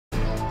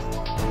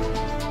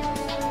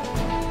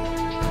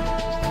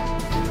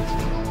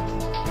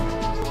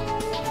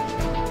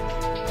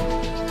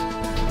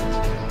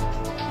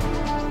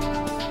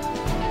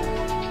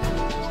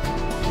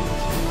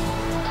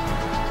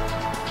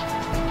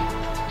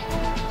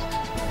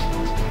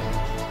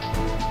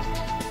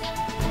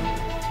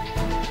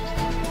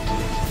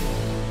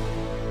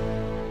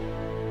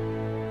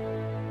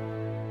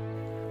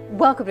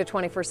Welcome to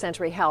 21st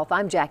Century Health.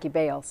 I'm Jackie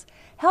Bales.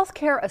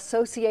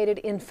 Healthcare-associated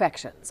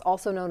infections,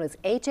 also known as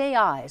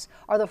HAIs,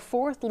 are the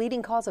fourth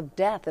leading cause of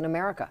death in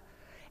America.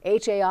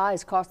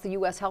 HAIs cost the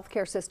U.S.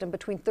 healthcare system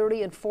between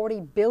 $30 and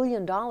 $40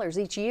 billion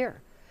each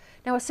year.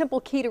 Now, a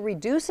simple key to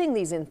reducing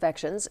these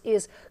infections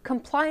is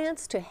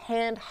compliance to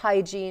hand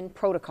hygiene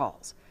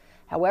protocols.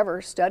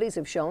 However, studies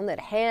have shown that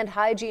hand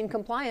hygiene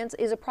compliance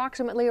is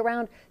approximately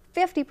around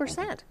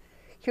 50%.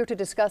 Here to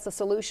discuss a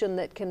solution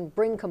that can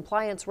bring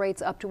compliance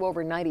rates up to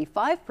over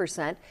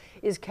 95%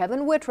 is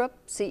Kevin Wittrup,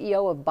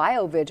 CEO of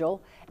Biovigil,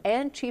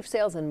 and Chief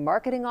Sales and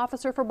Marketing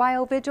Officer for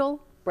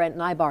Biovigil, Brent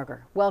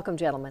Nybarger. Welcome,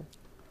 gentlemen.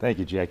 Thank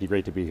you, Jackie.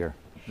 Great to be here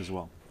as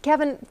well.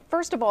 Kevin,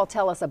 first of all,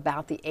 tell us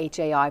about the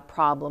HAI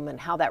problem and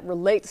how that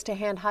relates to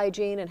hand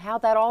hygiene and how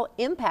that all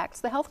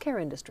impacts the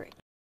healthcare industry.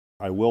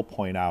 I will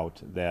point out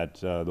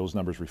that those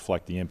numbers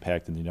reflect the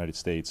impact in the United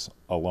States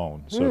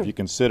alone. So if you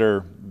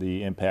consider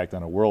the impact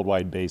on a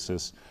worldwide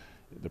basis,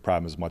 the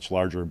problem is much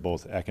larger in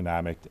both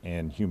economic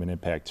and human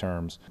impact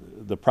terms.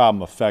 The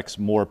problem affects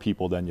more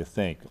people than you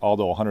think.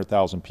 Although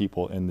 100,000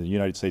 people in the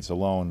United States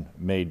alone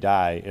may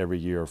die every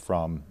year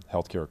from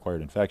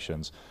healthcare-acquired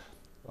infections,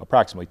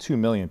 approximately 2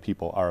 million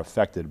people are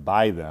affected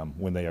by them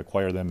when they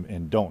acquire them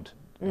and don't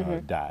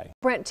die.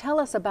 Brent, tell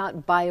us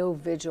about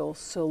Biovigil's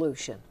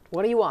solution.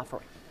 What are you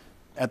offering?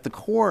 At the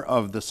core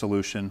of the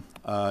solution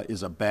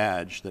is a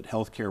badge that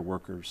healthcare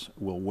workers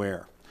will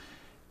wear.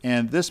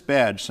 And this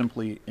badge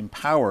simply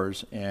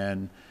empowers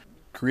and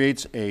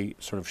creates a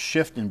sort of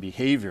shift in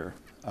behavior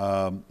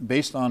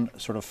based on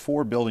sort of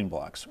 4 building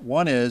blocks.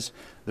 One is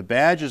the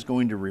badge is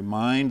going to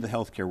remind the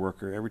healthcare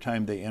worker every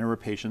time they enter a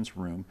patient's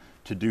room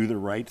to do the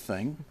right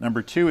thing.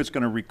 Number 2, it's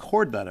going to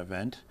record that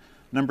event.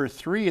 Number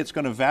 3, it's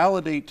going to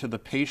validate to the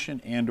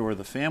patient and or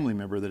the family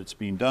member that it's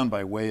being done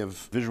by way of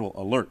visual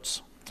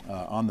alerts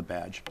on the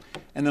badge.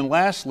 And then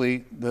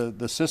lastly,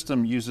 the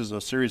system uses a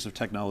series of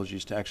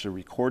technologies to actually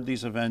record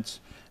these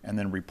events and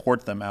then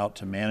report them out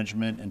to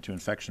management and to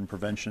infection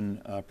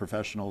prevention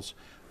professionals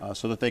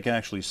so that they can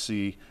actually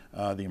see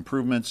the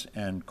improvements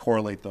and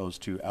correlate those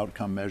to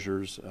outcome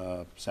measures,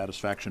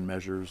 satisfaction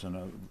measures, and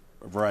a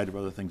variety of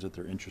other things that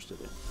they're interested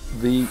in.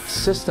 The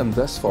system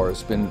thus far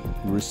has been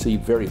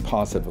received very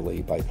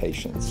positively by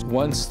patients.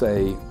 Once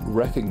they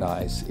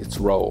recognize its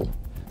role,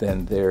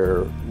 then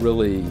they're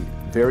really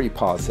very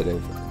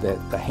positive that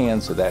the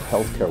hands of that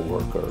healthcare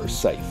worker are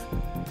safe.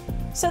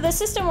 So the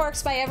system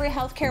works by every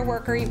healthcare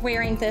worker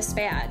wearing this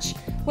badge.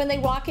 When they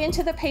walk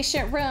into the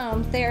patient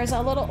room, there's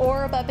a little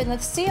orb up in the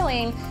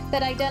ceiling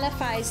that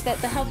identifies that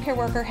the healthcare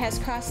worker has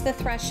crossed the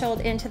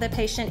threshold into the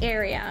patient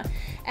area.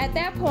 At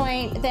that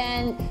point,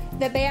 then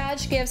the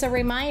badge gives a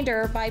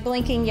reminder by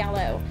blinking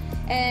yellow.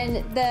 And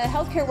the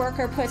healthcare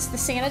worker puts the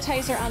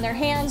sanitizer on their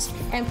hands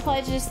and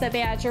pledges the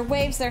badge or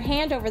waves their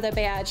hand over the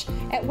badge,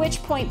 at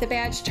which point the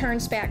badge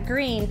turns back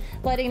green,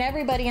 letting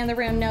everybody in the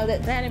room know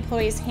that that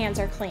employee's hands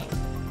are clean.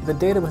 The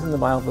data within the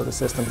Biovigil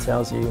system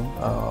tells you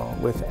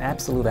with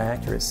absolute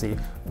accuracy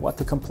what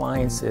the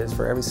compliance is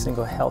for every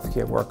single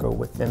healthcare worker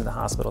within the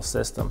hospital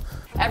system.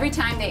 Every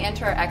time they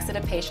enter or exit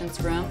a patient's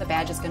room, the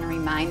badge is going to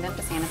remind them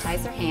to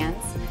sanitize their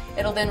hands.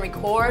 It'll then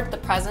record the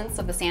presence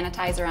of the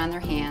sanitizer on their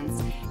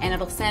hands, and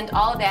it'll send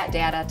all of that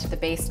data to the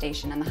base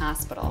station in the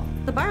hospital.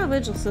 The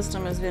Biovigil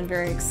system has been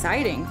very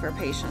exciting for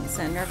patients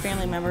and their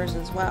family members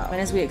as well. And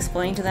as we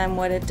explain to them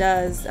what it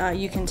does,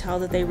 you can tell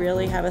that they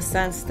really have a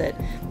sense that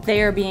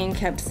they are being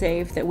kept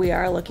safe, that we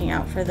are looking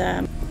out for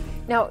them.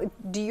 Now,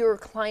 do your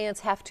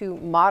clients have to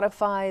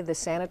modify the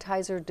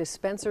sanitizer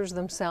dispensers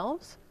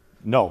themselves?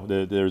 No,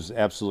 there's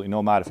absolutely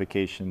no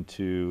modification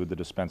to the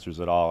dispensers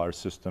at all. Our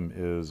system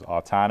is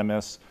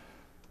autonomous,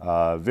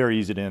 very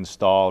easy to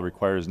install,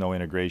 requires no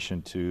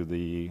integration to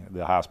the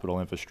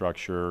hospital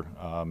infrastructure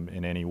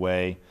in any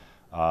way,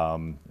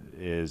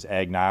 is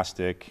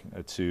agnostic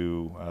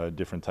to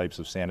different types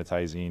of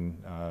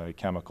sanitizing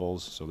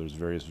chemicals. So there's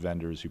various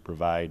vendors who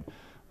provide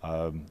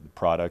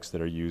products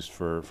that are used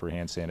for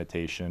hand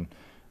sanitation.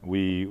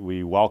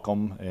 We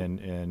welcome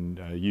and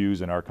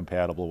use and are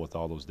compatible with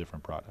all those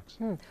different products.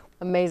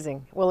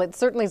 Amazing. Well, it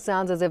certainly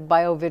sounds as if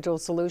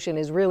Biovigil's solution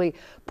is really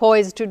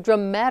poised to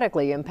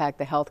dramatically impact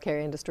the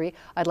healthcare industry.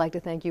 I'd like to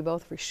thank you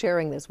both for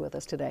sharing this with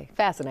us today.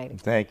 Fascinating.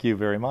 Thank you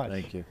very much.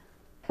 Thank you.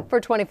 For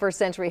 21st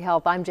Century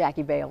Health, I'm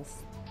Jackie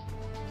Bales.